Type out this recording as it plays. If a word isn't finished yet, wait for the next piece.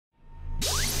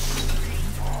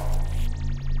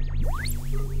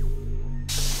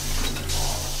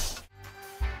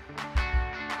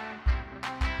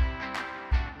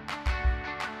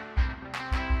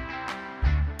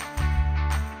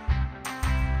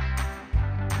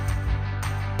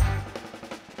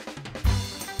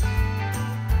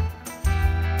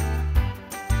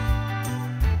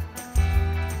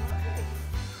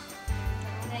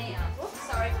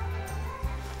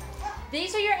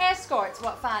These are your escorts.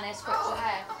 What fine escorts you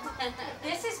have.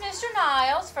 This is Mr.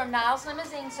 Niles from Niles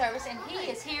Limousine Service, and he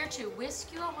is here to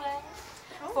whisk you away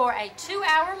for a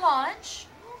 2-hour lunch.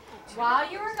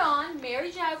 While you are gone, Mary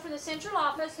Jo from the central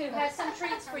office, who has some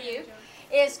treats for you,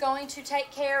 is going to take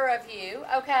care of you,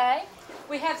 okay?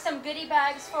 We have some goodie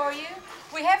bags for you.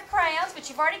 We have crowns, but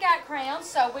you've already got crowns,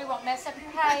 so we won't mess up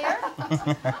your hair.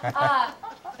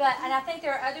 And I think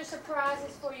there are other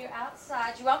surprises for you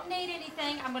outside. You won't need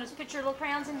anything. I'm going to put your little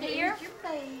crowns in here.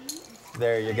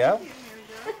 There you go.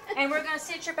 And we're going to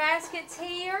sit your baskets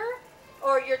here,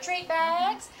 or your treat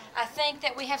bags. I think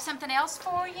that we have something else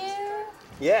for you.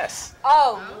 Yes.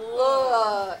 Oh,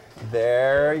 look.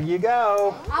 There you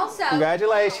go. Also,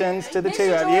 congratulations to the Mr.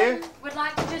 two of Jordan you. Would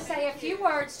like to just say a few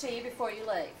words to you before you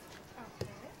leave.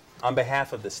 On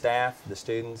behalf of the staff, the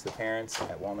students, the parents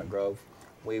at Walnut Grove,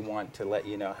 we want to let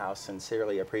you know how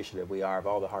sincerely appreciative we are of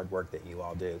all the hard work that you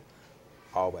all do.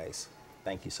 Always.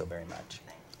 Thank you so very much.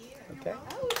 Thank you. Okay.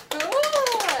 Oh, good.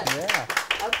 Yeah.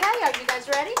 Okay, are you guys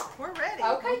ready? We're ready.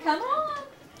 Okay, come on.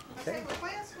 Okay, we're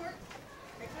playing sport.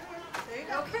 There you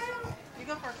go. Okay. You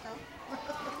go first, though.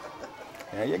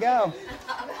 There you go.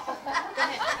 Go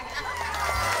ahead.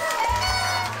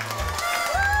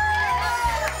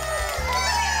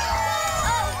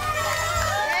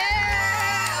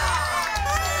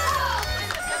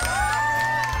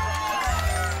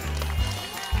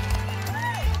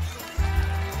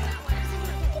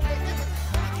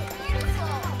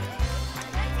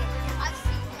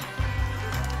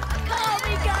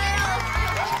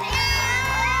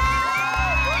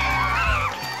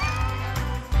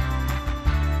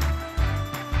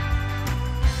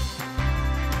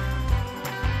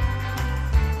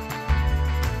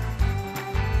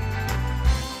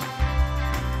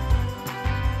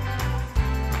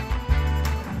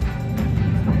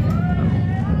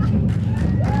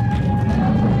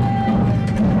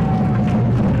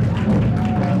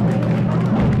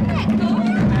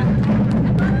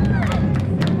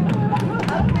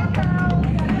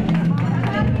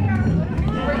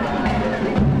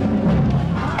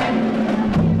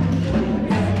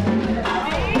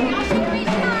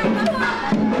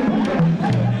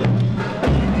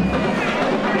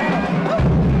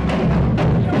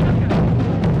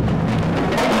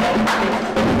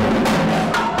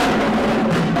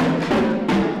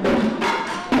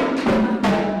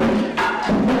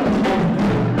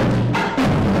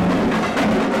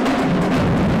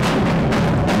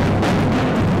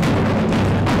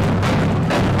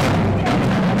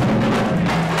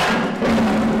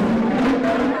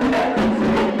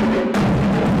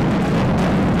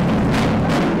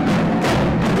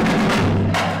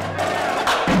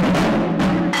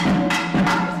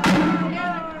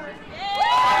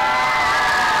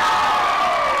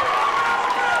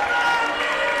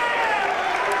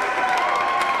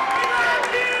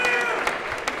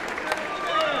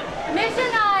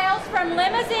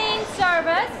 Limousine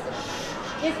Service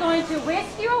is going to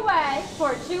whisk you away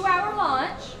for a 2-hour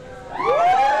lunch.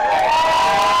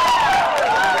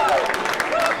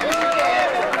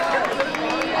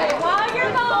 While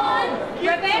you're gone,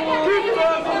 Rebecca is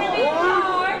going to be in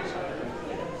charge.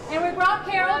 And we brought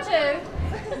Carol too.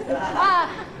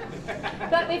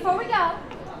 But before we go,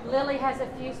 Lily has a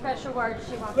few special words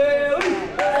she wants to say.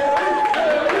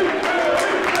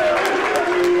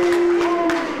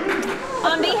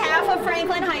 On behalf of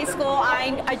Franklin High School,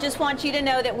 I just want you to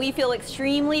know that we feel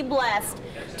extremely blessed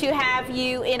to have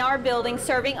you in our building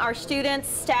serving our students,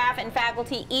 staff, and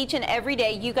faculty each and every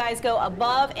day. You guys go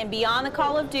above and beyond the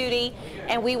call of duty,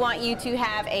 and we want you to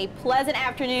have a pleasant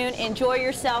afternoon, enjoy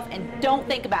yourself, and don't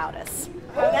think about us.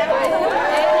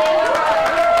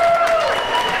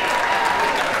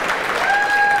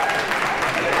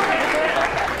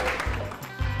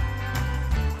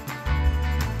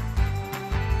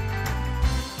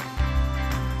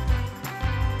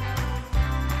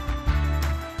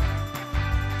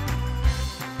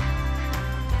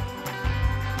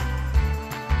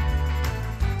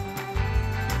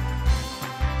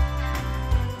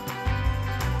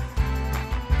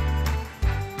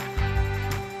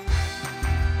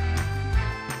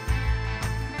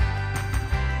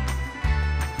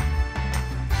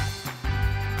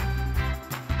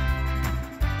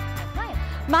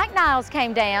 Mike Niles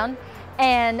came down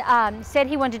and said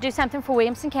he wanted to do something for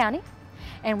Williamson County.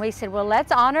 And we said, well, let's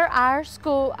honor our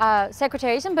school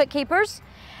secretaries and bookkeepers.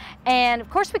 And of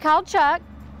course we called Chuck.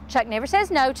 Chuck never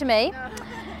says no to me.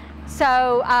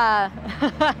 So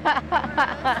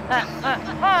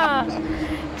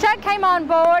Chuck came on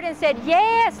board and said,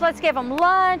 yes, let's give them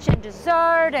lunch and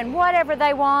dessert and whatever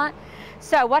they want.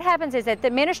 So what happens is at the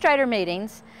administrator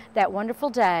meetings, that wonderful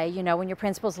day, you know, when your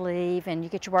principals leave and you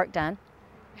get your work done,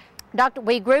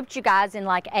 we grouped you guys in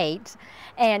like 8,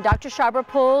 and Dr. Sharber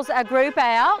pulls a group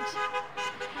out,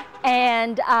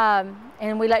 and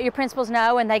we let your principals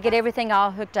know, and they get everything all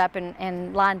hooked up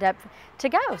and lined up to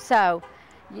go. So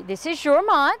this is your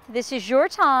month, this is your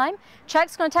time.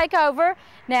 Chuck's going to take over.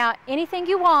 Now, anything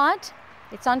you want,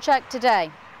 it's on Chuck today.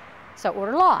 So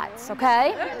order lots,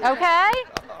 okay? Okay?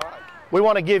 We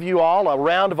want to give you all a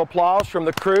round of applause from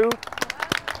the crew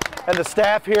and the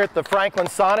staff here at the Franklin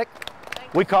Sonic.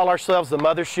 We call ourselves the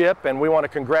Mothership, and we want to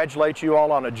congratulate you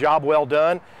all on a job well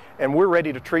done. And we're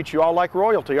ready to treat you all like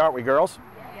royalty, aren't we, girls?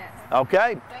 Yes.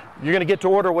 Okay. You're going to get to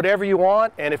order whatever you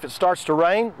want, and if it starts to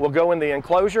rain, we'll go in the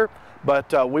enclosure.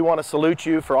 But we want to salute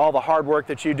you for all the hard work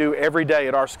that you do every day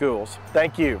at our schools.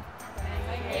 Thank you.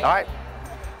 All right.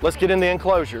 Let's get in the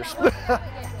enclosures.